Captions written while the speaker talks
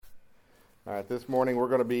All right, this morning we're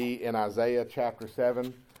going to be in Isaiah chapter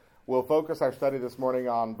 7. We'll focus our study this morning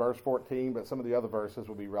on verse 14, but some of the other verses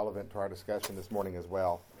will be relevant to our discussion this morning as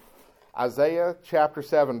well. Isaiah chapter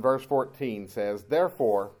 7, verse 14 says,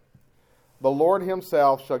 "Therefore, the Lord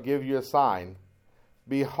himself shall give you a sign.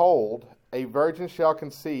 Behold, a virgin shall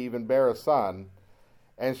conceive and bear a son,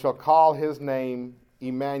 and shall call his name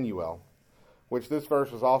Emmanuel," which this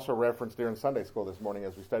verse was also referenced during Sunday school this morning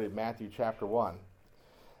as we studied Matthew chapter 1.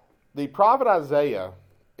 The prophet Isaiah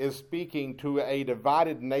is speaking to a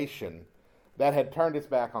divided nation that had turned its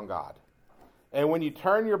back on God. And when you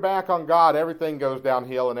turn your back on God, everything goes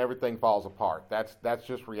downhill and everything falls apart. That's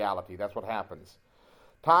just reality. That's what happens.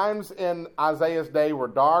 Times in Isaiah's day were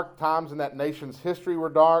dark. Times in that nation's history were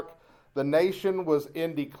dark. The nation was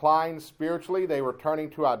in decline spiritually. They were turning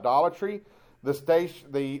to idolatry.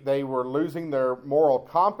 They were losing their moral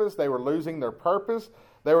compass. They were losing their purpose.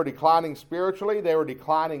 They were declining spiritually. They were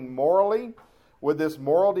declining morally. With this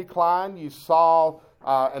moral decline, you saw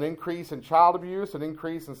an increase in child abuse, an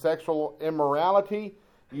increase in sexual immorality.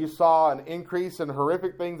 You saw an increase in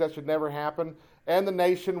horrific things that should never happen. And the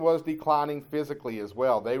nation was declining physically as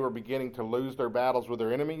well. They were beginning to lose their battles with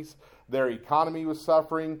their enemies. Their economy was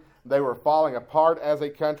suffering. They were falling apart as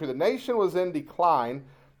a country. The nation was in decline,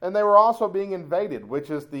 and they were also being invaded,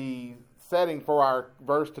 which is the setting for our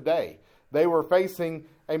verse today. They were facing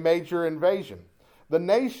a major invasion. The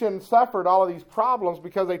nation suffered all of these problems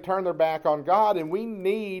because they turned their back on God, and we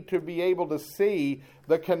need to be able to see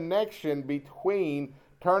the connection between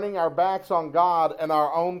turning our backs on God and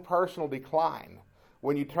our own personal decline.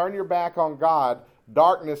 When you turn your back on God,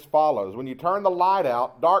 darkness follows. When you turn the light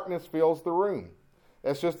out, darkness fills the room.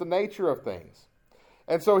 That's just the nature of things.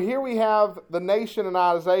 And so here we have the nation in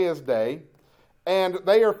Isaiah's day, and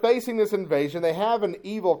they are facing this invasion. They have an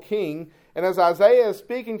evil king, and as Isaiah is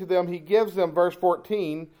speaking to them, he gives them verse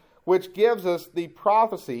 14, which gives us the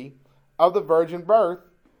prophecy of the virgin birth,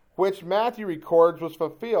 which Matthew records was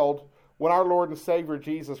fulfilled when our Lord and Savior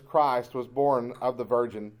Jesus Christ was born of the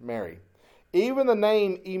Virgin Mary. Even the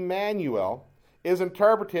name Emmanuel is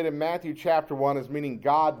interpreted in Matthew chapter 1 as meaning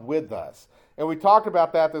God with us. And we talked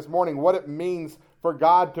about that this morning, what it means for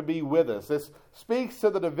God to be with us. This speaks to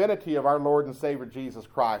the divinity of our Lord and Savior Jesus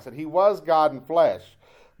Christ, that he was God in flesh.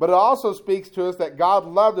 But it also speaks to us that God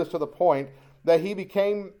loved us to the point that he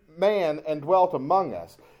became man and dwelt among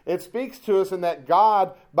us. It speaks to us in that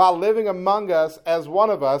God, by living among us as one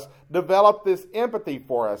of us, developed this empathy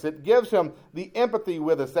for us. It gives him the empathy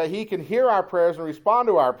with us, that he can hear our prayers and respond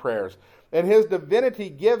to our prayers. And his divinity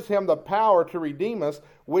gives him the power to redeem us,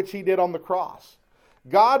 which he did on the cross.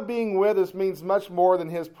 God being with us means much more than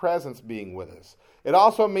his presence being with us. It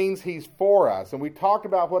also means he's for us. And we talked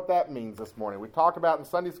about what that means this morning. We talked about in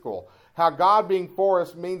Sunday school how God being for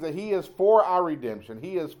us means that he is for our redemption.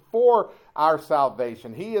 He is for our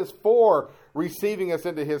salvation. He is for receiving us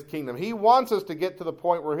into his kingdom. He wants us to get to the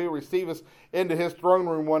point where he'll receive us into his throne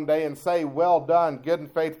room one day and say, "Well done, good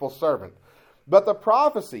and faithful servant." But the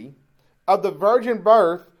prophecy of the virgin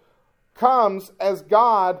birth comes as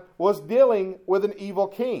God was dealing with an evil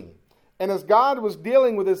king. And as God was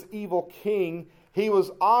dealing with this evil king, he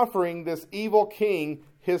was offering this evil king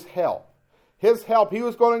his help. His help. He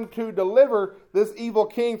was going to deliver this evil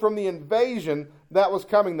king from the invasion that was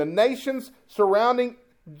coming. The nations surrounding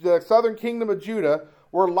the southern kingdom of Judah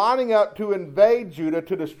were lining up to invade Judah,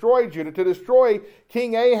 to destroy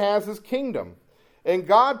King Ahaz's kingdom. And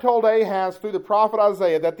God told Ahaz through the prophet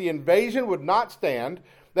Isaiah that the invasion would not stand,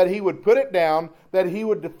 that he would put it down, that he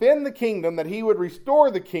would defend the kingdom, that he would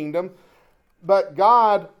restore the kingdom. But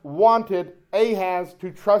God wanted Ahaz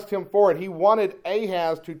to trust him for it. He wanted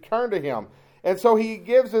Ahaz to turn to him. And so he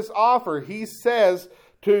gives this offer. He says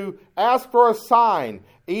to ask for a sign,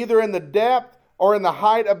 either in the depth or in the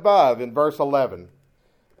height above, in verse 11.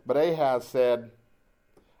 But Ahaz said,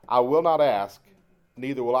 "I will not ask,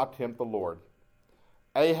 neither will I tempt the Lord."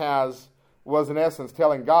 Ahaz was in essence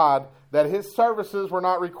telling God that his services were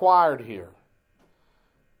not required here.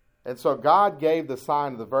 And so God gave the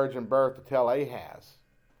sign of the virgin birth to tell Ahaz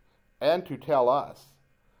and to tell us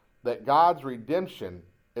that God's redemption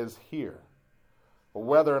is here. But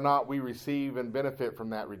whether or not we receive and benefit from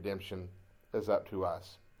that redemption is up to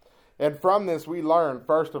us. And from this we learn,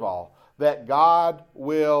 first of all, that God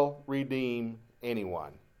will redeem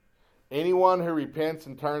anyone. Anyone who repents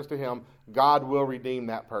and turns to him, God will redeem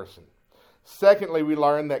that person. Secondly, we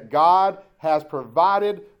learn that God has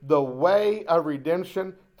provided the way of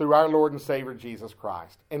redemption through our Lord and Savior Jesus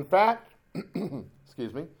Christ. In fact,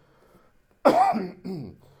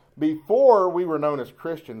 before we were known as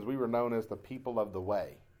Christians, we were known as the people of the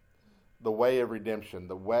way of redemption,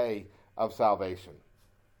 the way of salvation.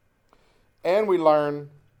 And we learn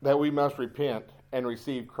that we must repent and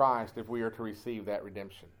receive Christ if we are to receive that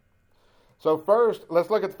redemption. So first, let's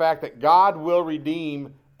look at the fact that God will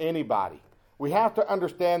redeem anybody. We have to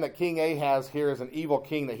understand that King Ahaz here is an evil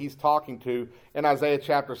king that he's talking to in Isaiah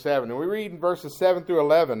chapter 7. And we read in verses 7 through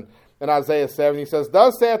 11 in Isaiah 7, he says,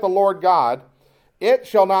 "Thus saith the Lord God, it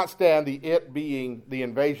shall not stand," the it being the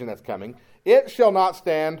invasion that's coming, "it shall not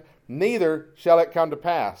stand, neither shall it come to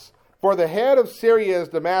pass. For the head of Syria is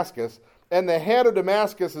Damascus, and the head of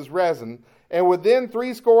Damascus is Rezin, and within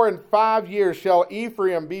 65 years shall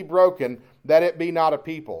Ephraim be broken, that it be not a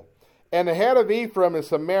people. And the head of Ephraim is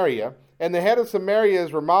Samaria, and the head of Samaria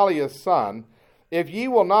is Remaliah's son. If ye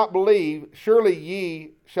will not believe, surely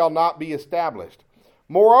ye shall not be established.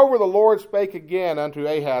 Moreover, the Lord spake again unto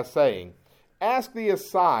Ahaz, saying, Ask thee a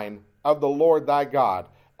sign of the Lord thy God.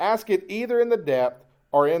 Ask it either in the depth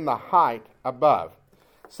or in the height above."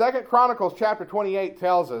 2 Chronicles chapter 28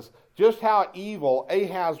 tells us just how evil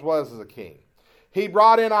Ahaz was as a king. He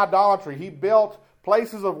brought in idolatry. He built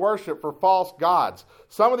places of worship for false gods.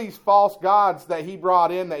 Some of these false gods that he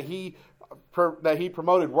brought in, that he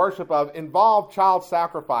promoted worship of, involved child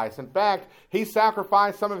sacrifice. In fact, he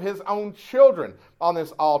sacrificed some of his own children on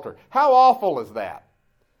this altar. How awful is that?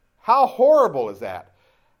 How horrible is that?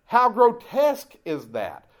 How grotesque is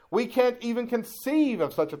that? We can't even conceive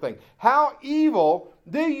of such a thing. How evil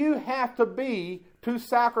do you have to be to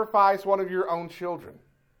sacrifice one of your own children?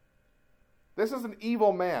 This is an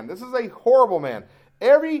evil man. This is a horrible man.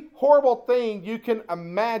 Every horrible thing you can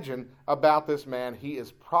imagine about this man, he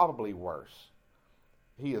is probably worse.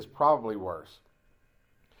 He is probably worse.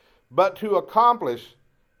 But to accomplish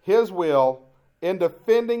his will in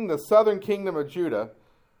defending the southern kingdom of Judah,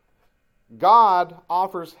 God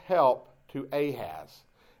offers help to Ahaz.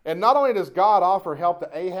 And not only does God offer help to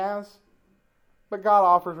Ahaz, but God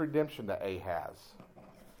offers redemption to Ahaz.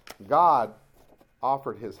 God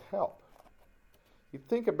offered his help. You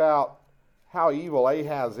think about how evil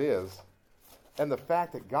Ahaz is and the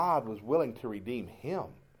fact that God was willing to redeem him,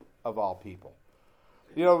 of all people.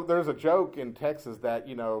 You know, there's a joke in Texas that,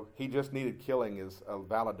 he just needed killing as a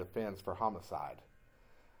valid defense for homicide.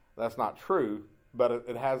 That's not true, but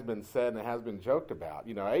it has been said and it has been joked about.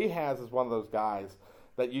 Ahaz is one of those guys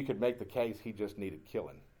that you could make the case he just needed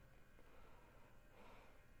killing.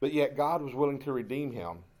 But yet God was willing to redeem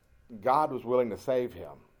him. God was willing to save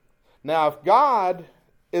him. Now, if God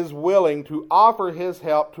is willing to offer his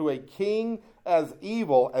help to a king as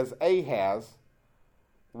evil as Ahaz,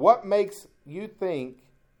 what makes you think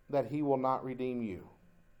that he will not redeem you?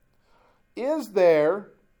 Is there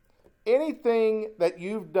anything that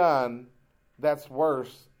you've done that's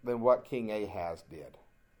worse than what King Ahaz did?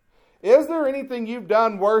 Is there anything you've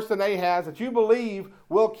done worse than Ahaz that you believe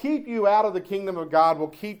will keep you out of the kingdom of God, will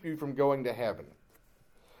keep you from going to heaven?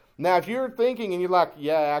 Now, if you're thinking and you're like,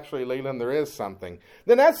 yeah, actually, Leland, there is something,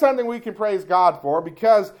 then that's something we can praise God for,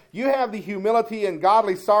 because you have the humility and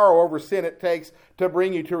godly sorrow over sin it takes to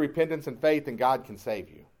bring you to repentance and faith, and God can save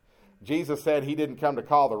you. Jesus said he didn't come to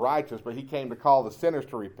call the righteous, but he came to call the sinners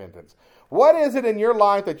to repentance. What is it in your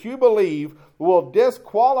life that you believe will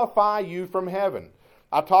disqualify you from heaven?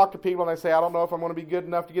 I talk to people and they say, I don't know if I'm going to be good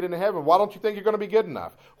enough to get into heaven. Why don't you think you're going to be good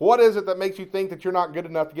enough? What is it that makes you think that you're not good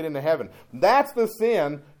enough to get into heaven? That's the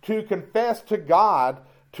sin to confess to God,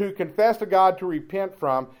 to repent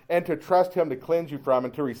from, and to trust him to cleanse you from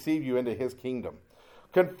and to receive you into his kingdom.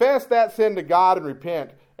 Confess that sin to God and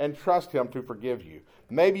repent and trust him to forgive you.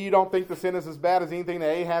 Maybe you don't think the sin is as bad as anything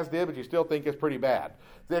that Ahaz did, but you still think it's pretty bad.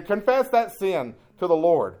 Then confess that sin to the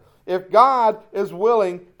Lord. If God is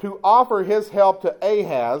willing to offer his help to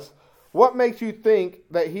Ahaz, what makes you think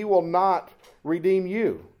that he will not redeem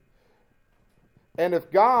you? And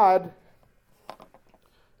if God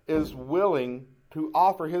is willing to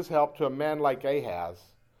offer his help to a man like Ahaz,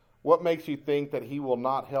 what makes you think that he will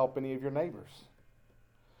not help any of your neighbors?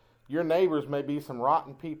 Your neighbors may be some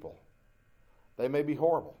rotten people. They may be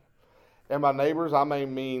horrible. And by neighbors, I may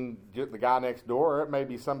mean just the guy next door, or it may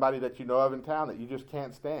be somebody that you know of in town that you just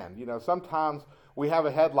can't stand. Sometimes we have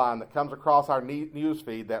a headline that comes across our news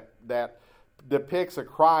feed that depicts a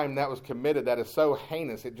crime that was committed that is so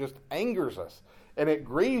heinous, it just angers us and it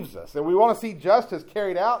grieves us. And we want to see justice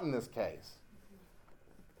carried out in this case.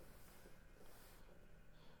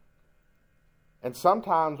 And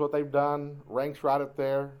sometimes what they've done ranks right up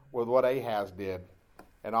there with what Ahaz did,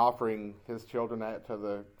 and offering his children to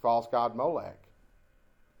the false god Molech.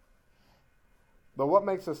 But what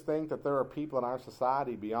makes us think that there are people in our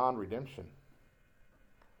society beyond redemption?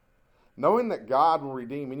 Knowing that God will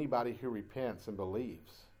redeem anybody who repents and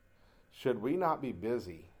believes, should we not be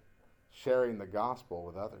busy sharing the gospel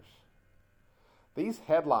with others? These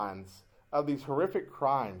headlines of these horrific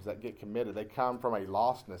crimes that get committed, they come from a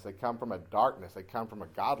lostness, they come from a darkness, they come from a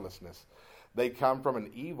godlessness. They come from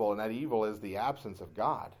an evil, and that evil is the absence of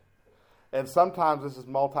God. And sometimes this is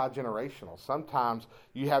multi-generational. Sometimes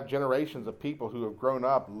you have generations of people who have grown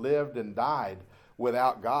up, lived and died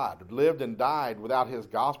without God, lived and died without His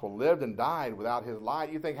gospel, lived and died without His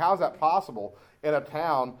light. You think, how is that possible in a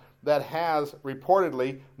town that has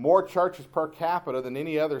reportedly more churches per capita than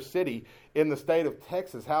any other city in the state of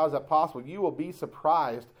Texas? How is that possible? You will be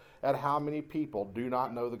surprised at how many people do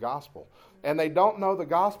not know the gospel. And they don't know the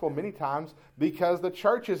gospel many times because the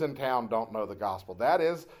churches in town don't know the gospel. That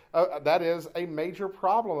is a major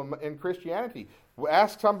problem in Christianity.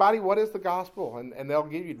 Ask somebody, what is the gospel? And they'll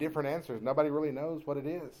give you different answers. Nobody really knows what it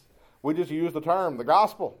is. We just use the term, the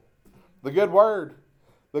gospel, the good word.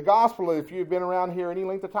 The gospel, if you've been around here any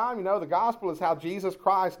length of time, you know the gospel is how Jesus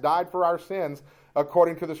Christ died for our sins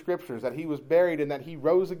according to the Scriptures, that He was buried and that He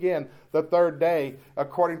rose again the third day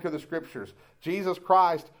according to the Scriptures. Jesus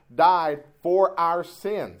Christ died for our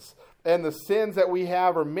sins. And the sins that we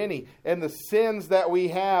have are many. And the sins that we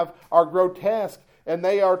have are grotesque. And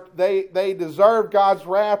they deserve God's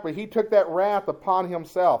wrath, but He took that wrath upon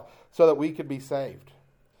Himself so that we could be saved.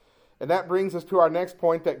 And that brings us to our next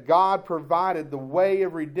point, that God provided the way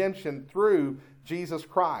of redemption through Jesus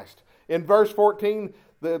Christ. In verse 14,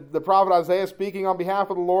 the prophet Isaiah, speaking on behalf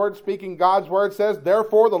of the Lord, speaking God's word, says,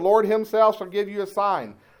 "Therefore the Lord Himself shall give you a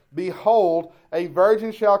sign. Behold, a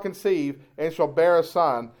virgin shall conceive and shall bear a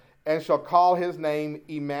son, and shall call his name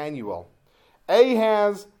Emmanuel."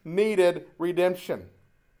 Ahaz needed redemption.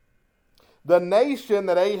 The nation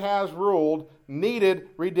that Ahaz ruled needed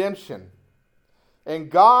redemption.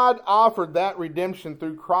 And God offered that redemption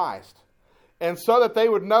through Christ. And so that they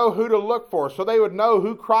would know who to look for, so they would know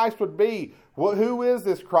who Christ would be. Who is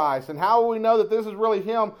this Christ? And how will we know that this is really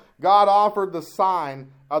Him? God offered the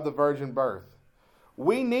sign of the virgin birth.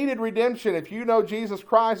 We needed redemption. If you know Jesus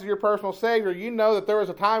Christ as your personal Savior, you know that there was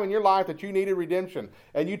a time in your life that you needed redemption.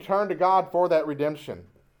 And you turned to God for that redemption.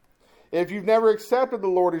 If you've never accepted the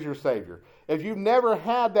Lord as your Savior, if you've never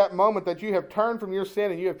had that moment that you have turned from your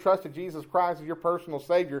sin and you have trusted Jesus Christ as your personal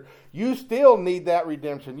Savior, you still need that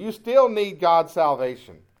redemption. You still need God's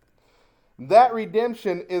salvation. That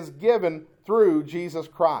redemption is given through Jesus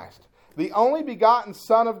Christ, the only begotten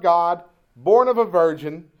Son of God, born of a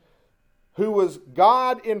virgin, who was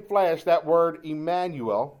God in flesh, that word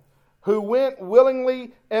Emmanuel, who went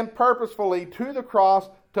willingly and purposefully to the cross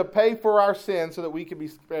to pay for our sins so that we could be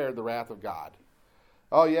spared the wrath of God.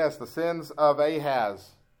 Oh yes, the sins of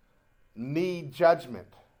Ahaz need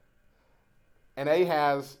judgment. And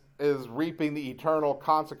Ahaz is reaping the eternal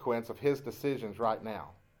consequence of his decisions right now.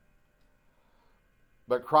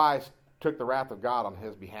 But Christ took the wrath of God on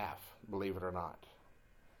his behalf, believe it or not.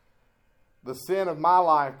 The sin of my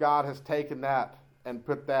life, God has taken that and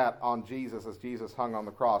put that on Jesus as Jesus hung on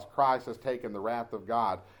the cross. Christ has taken the wrath of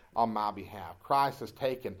God on my behalf. Christ has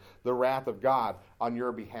taken the wrath of God on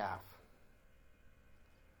your behalf.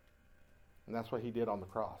 And that's what He did on the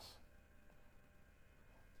cross.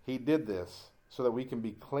 He did this so that we can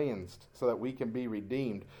be cleansed, so that we can be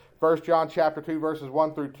redeemed. 1 John chapter 2, verses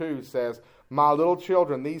 1 through 2 says, "My little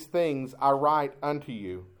children, these things I write unto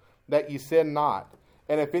you, that ye sin not.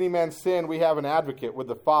 And if any man sin, we have an advocate with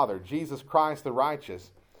the Father, Jesus Christ the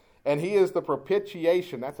righteous. And He is the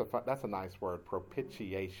propitiation." That's a nice word,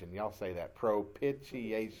 propitiation. Y'all say that,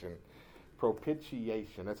 propitiation.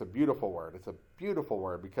 Propitiation. It's a beautiful word. It's a beautiful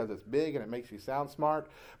word because it's big and it makes you sound smart.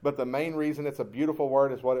 But the main reason it's a beautiful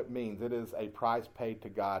word is what it means. It is a price paid to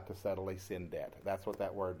God to settle a sin debt. That's what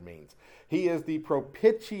that word means. He is the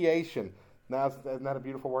propitiation. Now, isn't that a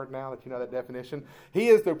beautiful word now that you know that definition? He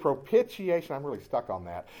is the propitiation. I'm really stuck on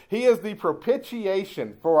that. He is the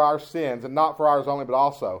propitiation for our sins, and not for ours only, but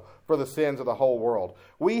also for the sins of the whole world.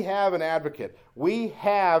 We have an advocate. We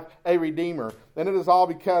have a Redeemer, and it is all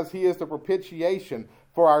because He is the propitiation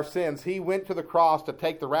for our sins. He went to the cross to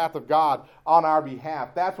take the wrath of God on our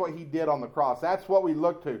behalf. That's what He did on the cross. That's what we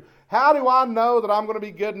look to. How do I know that I'm going to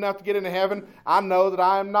be good enough to get into heaven? I know that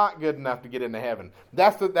I am not good enough to get into heaven.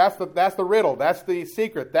 That's the riddle. That's the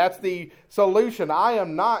secret. That's the solution. I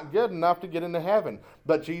am not good enough to get into heaven.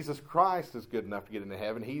 But Jesus Christ is good enough to get into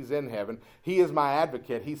heaven. He's in heaven. He is my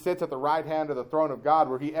advocate. He sits at the right hand of the throne of God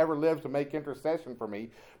where He ever lives to make intercession for me.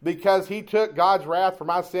 Because He took God's wrath for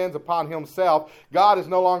my sins upon Himself, God is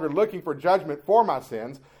no longer looking for judgment for my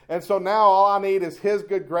sins. And so now all I need is His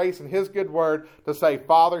good grace and His good word to say,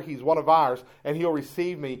 Father, He's one of ours, and He'll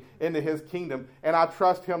receive me into His kingdom. And I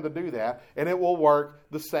trust Him to do that, and it will work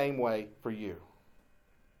the same way for you.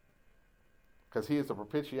 Because He is the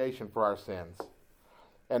propitiation for our sins,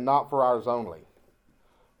 and not for ours only.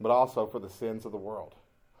 but also for the sins of the world.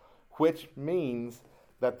 Which means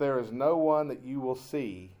that there is no one that you will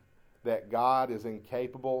see that God is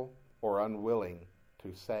incapable or unwilling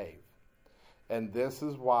to save. And this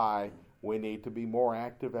is why we need to be more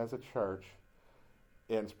active as a church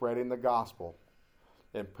in spreading the gospel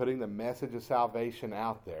and putting the message of salvation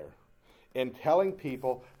out there and telling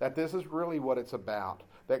people that this is really what it's about.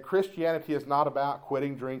 That Christianity is not about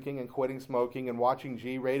quitting drinking and quitting smoking and watching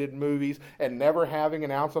G-rated movies and never having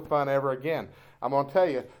an ounce of fun ever again. I'm going to tell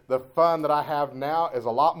you, the fun that I have now is a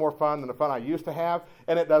lot more fun than the fun I used to have,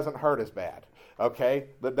 and it doesn't hurt as bad. Okay?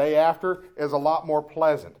 The day after is a lot more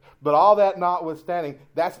pleasant. But all that notwithstanding,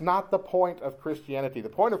 that's not the point of Christianity. The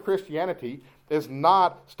point of Christianity is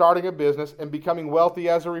not starting a business and becoming wealthy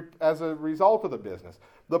as a result of the business.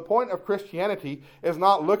 The point of Christianity is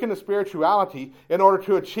not looking to spirituality in order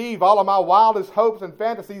to achieve all of my wildest hopes and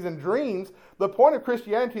fantasies and dreams. The point of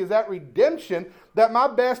Christianity is that redemption, that my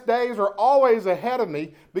best days are always ahead of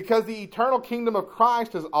me because the eternal kingdom of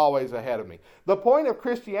Christ is always ahead of me. The point of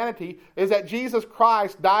Christianity is that Jesus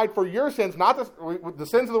Christ died for your sins, not the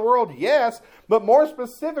sins of the world, yes, but more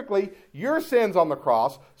specifically, your sins on the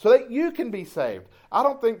cross so that you can be saved. I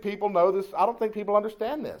don't think people know this. I don't think people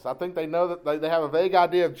understand this. I think they know that they have a vague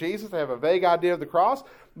idea of Jesus. They have a vague idea of the cross.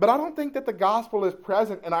 But I don't think that the gospel is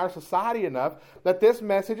present in our society enough that this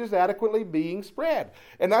message is adequately being spread.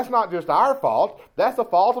 And that's not just our fault. That's the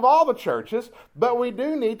fault of all the churches. But we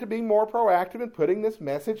do need to be more proactive in putting this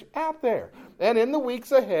message out there. And in the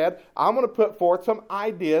weeks ahead, I'm going to put forth some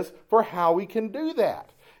ideas for how we can do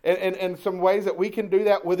that. And some ways that we can do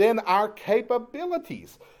that within our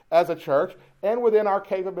capabilities as a church and within our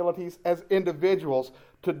capabilities as individuals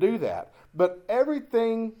to do that. But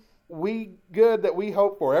everything good that we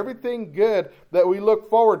hope for, everything good that we look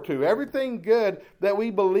forward to, everything good that we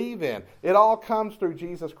believe in, it all comes through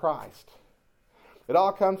Jesus Christ. It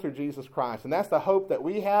all comes through Jesus Christ. And that's the hope that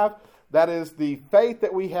we have. That is the faith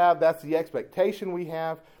that we have. That's the expectation we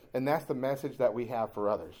have. And that's the message that we have for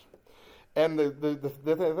others. And the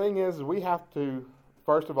thing is, we have to,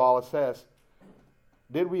 first of all, assess,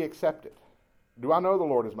 did we accept it? Do I know the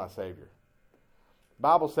Lord as my Savior? The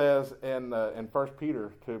Bible says in 1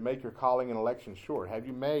 Peter to make your calling and election sure. Have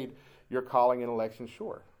you made your calling and election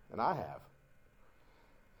sure? And I have.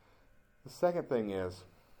 The second thing is,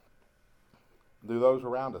 do those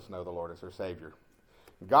around us know the Lord as their Savior?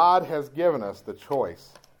 God has given us the choice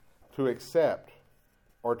to accept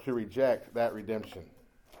or to reject that redemption.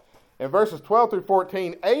 In verses 12 through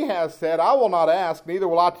 14, Ahaz said, I will not ask, neither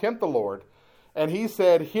will I tempt the Lord. And he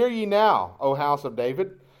said, hear ye now, O house of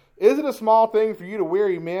David. Is it a small thing for you to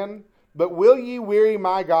weary men? But will ye weary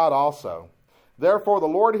my God also? Therefore the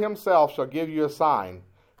Lord himself shall give you a sign.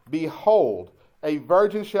 Behold, a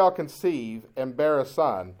virgin shall conceive and bear a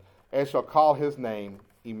son, and shall call his name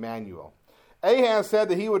Emmanuel. Ahaz said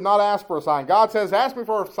that he would not ask for a sign. God says, ask me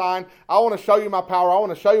for a sign. I want to show you my power. I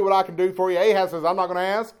want to show you what I can do for you. Ahaz says, I'm not going to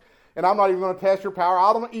ask. And I'm not even going to test your power.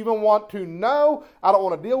 I don't even want to know. I don't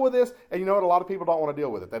want to deal with this. And you know what? A lot of people don't want to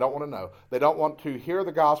deal with it. They don't want to know. They don't want to hear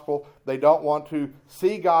the gospel. They don't want to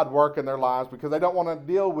see God work in their lives because they don't want to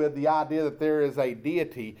deal with the idea that there is a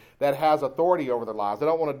deity that has authority over their lives. They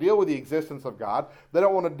don't want to deal with the existence of God. They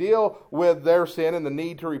don't want to deal with their sin and the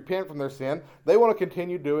need to repent from their sin. They want to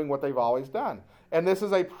continue doing what they've always done. And this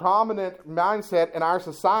is a prominent mindset in our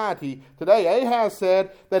society today. Ahaz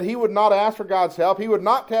said that he would not ask for God's help. He would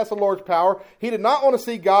not test the Lord's power. He did not want to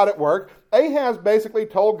see God at work. Ahaz basically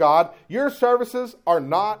told God, your services are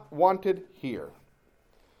not wanted here.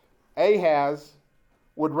 Ahaz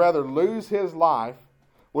would rather lose his life,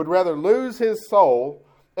 would rather lose his soul,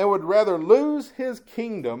 and would rather lose his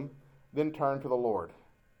kingdom than turn to the Lord.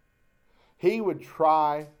 He would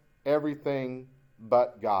try everything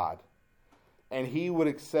but God. And he would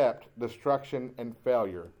accept destruction and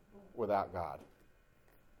failure without God.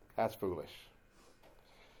 That's foolish.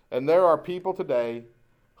 And there are people today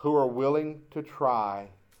who are willing to try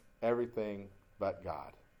everything but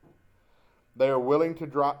God. They are willing to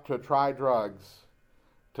try drugs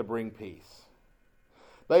to bring peace.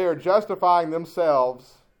 They are justifying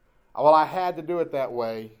themselves, well, I had to do it that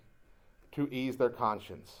way, to ease their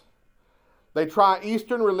conscience. They try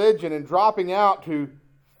Eastern religion and dropping out to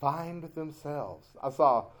find themselves. I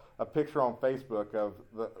saw a picture on Facebook of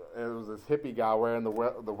it was this hippie guy wearing the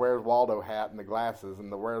Where's Waldo hat and the glasses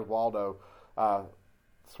and the Where's Waldo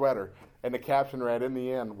sweater, and the caption read, in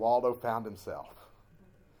the end, Waldo found himself.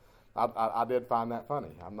 I did find that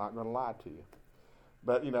funny. I'm not going to lie to you.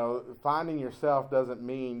 But, you know, finding yourself doesn't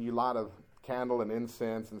mean you light a candle and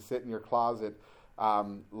incense and sit in your closet,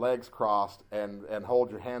 legs crossed, and hold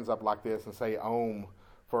your hands up like this and say Om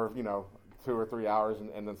for, 2 or 3 hours,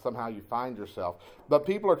 and then somehow you find yourself. But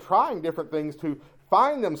people are trying different things to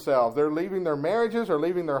find themselves. They're leaving their marriages, or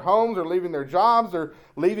leaving their homes, or leaving their jobs, or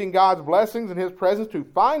leaving God's blessings and His presence to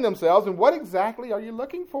find themselves. And what exactly are you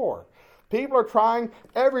looking for? People are trying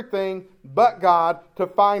everything but God to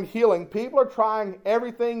find healing. People are trying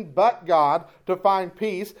everything but God to find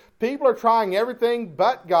peace. People are trying everything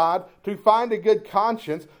but God to find a good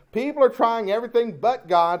conscience. People are trying everything but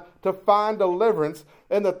God to find deliverance.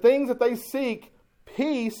 And the things that they seek,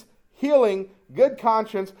 peace, healing, good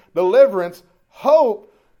conscience, deliverance,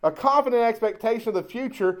 hope, a confident expectation of the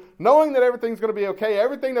future, knowing that everything's going to be okay,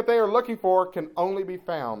 everything that they are looking for can only be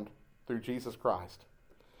found through Jesus Christ.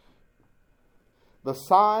 The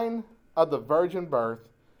sign of the virgin birth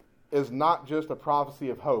is not just a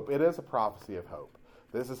prophecy of hope. It is a prophecy of hope.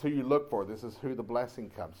 This is who you look for. This is who the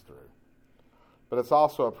blessing comes through. But it's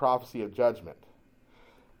also a prophecy of judgment.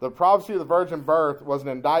 The prophecy of the virgin birth was an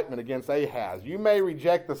indictment against Ahaz. You may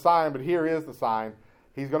reject the sign, but here is the sign.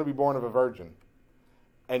 He's going to be born of a virgin.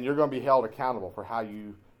 And you're going to be held accountable for how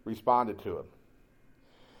you responded to him.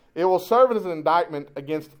 It will serve as an indictment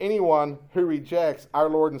against anyone who rejects our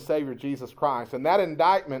Lord and Savior Jesus Christ. And that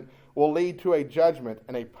indictment will lead to a judgment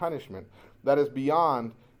and a punishment that is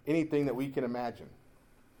beyond anything that we can imagine.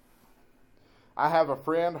 I have a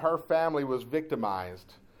friend, her family was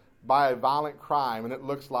victimized by a violent crime, and it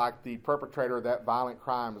looks like the perpetrator of that violent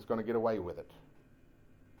crime is going to get away with it.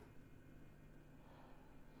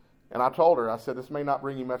 And I told her, I said, this may not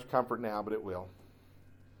bring you much comfort now, but it will.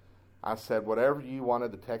 I said, whatever you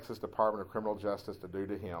wanted the Texas Department of Criminal Justice to do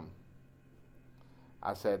to him,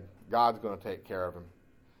 I said, God's going to take care of him.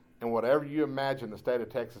 And whatever you imagine the state of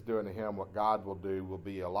Texas doing to him, what God will do will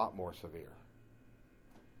be a lot more severe.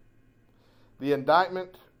 The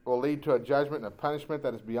indictment will lead to a judgment and a punishment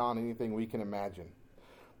that is beyond anything we can imagine.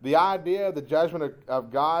 The idea of the judgment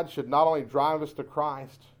of God should not only drive us to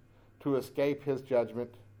Christ to escape His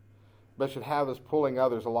judgment, but should have us pulling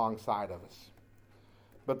others alongside of us.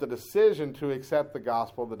 But the decision to accept the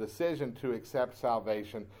gospel, the decision to accept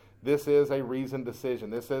salvation, this is a reasoned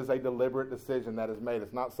decision. This is a deliberate decision that is made.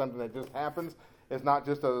 It's not something that just happens. It's not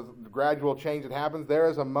just a gradual change that happens. There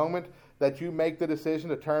is a moment that you make the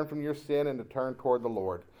decision to turn from your sin and to turn toward the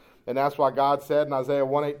Lord. And that's why God said in Isaiah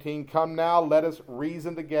 1:18, "Come now, let us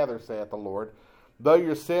reason together, saith the Lord. Though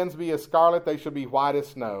your sins be as scarlet, they shall be white as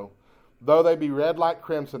snow. Though they be red like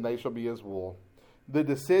crimson, they shall be as wool." The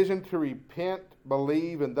decision to repent,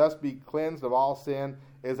 believe, and thus be cleansed of all sin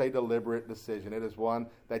is a deliberate decision. It is one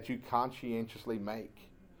that you conscientiously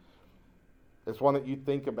make. It's one that you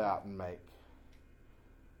think about and make.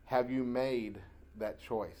 Have you made that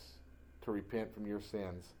choice to repent from your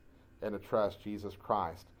sins and to trust Jesus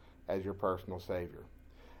Christ as your personal Savior?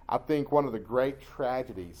 I think one of the great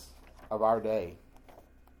tragedies of our day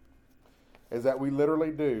is that we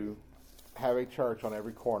literally do have a church on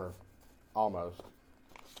every corner, almost,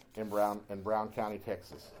 in Brown County,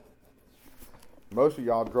 Texas. Most of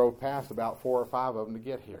y'all drove past about 4 or 5 of them to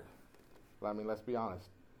get here. But I mean, let's be honest.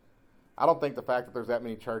 I don't think the fact that there's that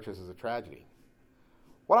many churches is a tragedy.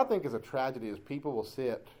 What I think is a tragedy is people will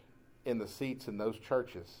sit in the seats in those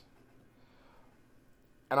churches.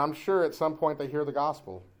 And I'm sure at some point they hear the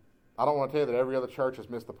gospel. I don't want to tell you that every other church has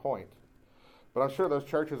missed the point. But I'm sure those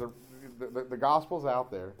churches are, the gospel's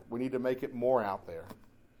out there. We need to make it more out there.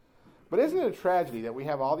 But isn't it a tragedy that we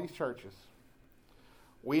have all these churches?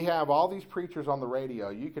 We have all these preachers on the radio.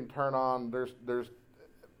 You can turn on, there's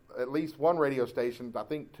at least one radio station, I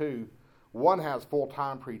think 2. One has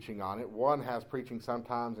full-time preaching on it. One has preaching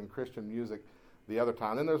sometimes in Christian music the other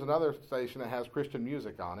time. Then there's another station that has Christian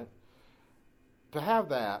music on it. To have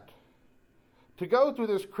that, to go through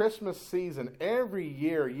this Christmas season every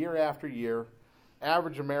year, year after year,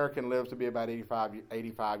 average American lives to be about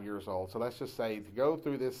 85 years old. So let's just say to go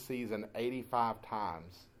through this season 85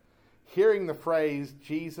 times, hearing the phrase,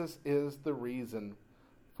 Jesus is the reason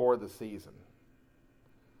for the season.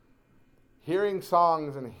 Hearing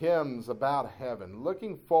songs and hymns about heaven,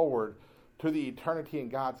 looking forward to the eternity in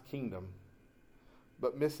God's kingdom,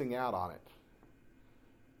 but missing out on it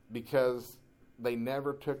because they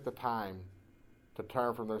never took the time to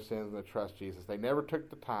turn from their sins and to trust Jesus. They never took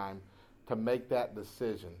the time to make that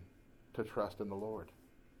decision to trust in the Lord.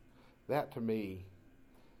 That, to me,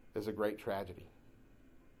 is a great tragedy.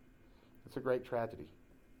 It's a great tragedy.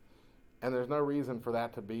 And there's no reason for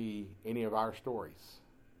that to be any of our stories.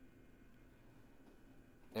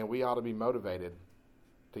 And we ought to be motivated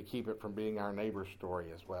to keep it from being our neighbor's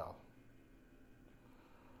story as well.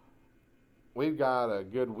 We've got a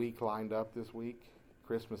good week lined up this week.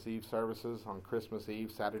 Christmas Eve services on Christmas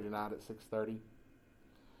Eve, Saturday night at 6:30.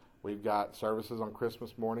 We've got services on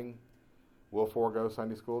Christmas morning. We'll forego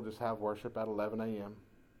Sunday school, just have worship at 11 a.m.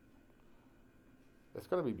 It's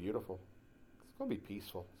going to be beautiful. It's going to be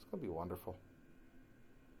peaceful. It's going to be wonderful.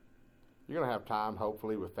 You're going to have time,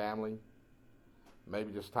 hopefully, with family.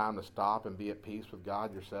 Maybe just time to stop and be at peace with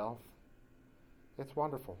God yourself. It's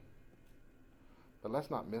wonderful. But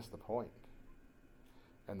let's not miss the point.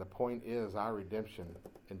 And the point is our redemption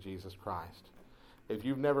in Jesus Christ. If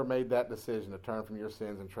you've never made that decision to turn from your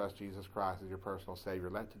sins and trust Jesus Christ as your personal Savior,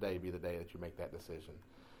 let today be the day that you make that decision.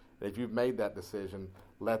 And if you've made that decision,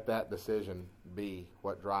 let that decision be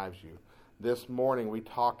what drives you. This morning we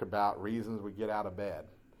talked about reasons we get out of bed.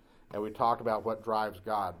 And we talked about what drives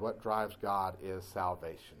God. What drives God is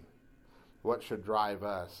salvation. What should drive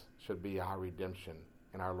us should be our redemption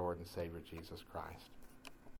in our Lord and Savior Jesus Christ.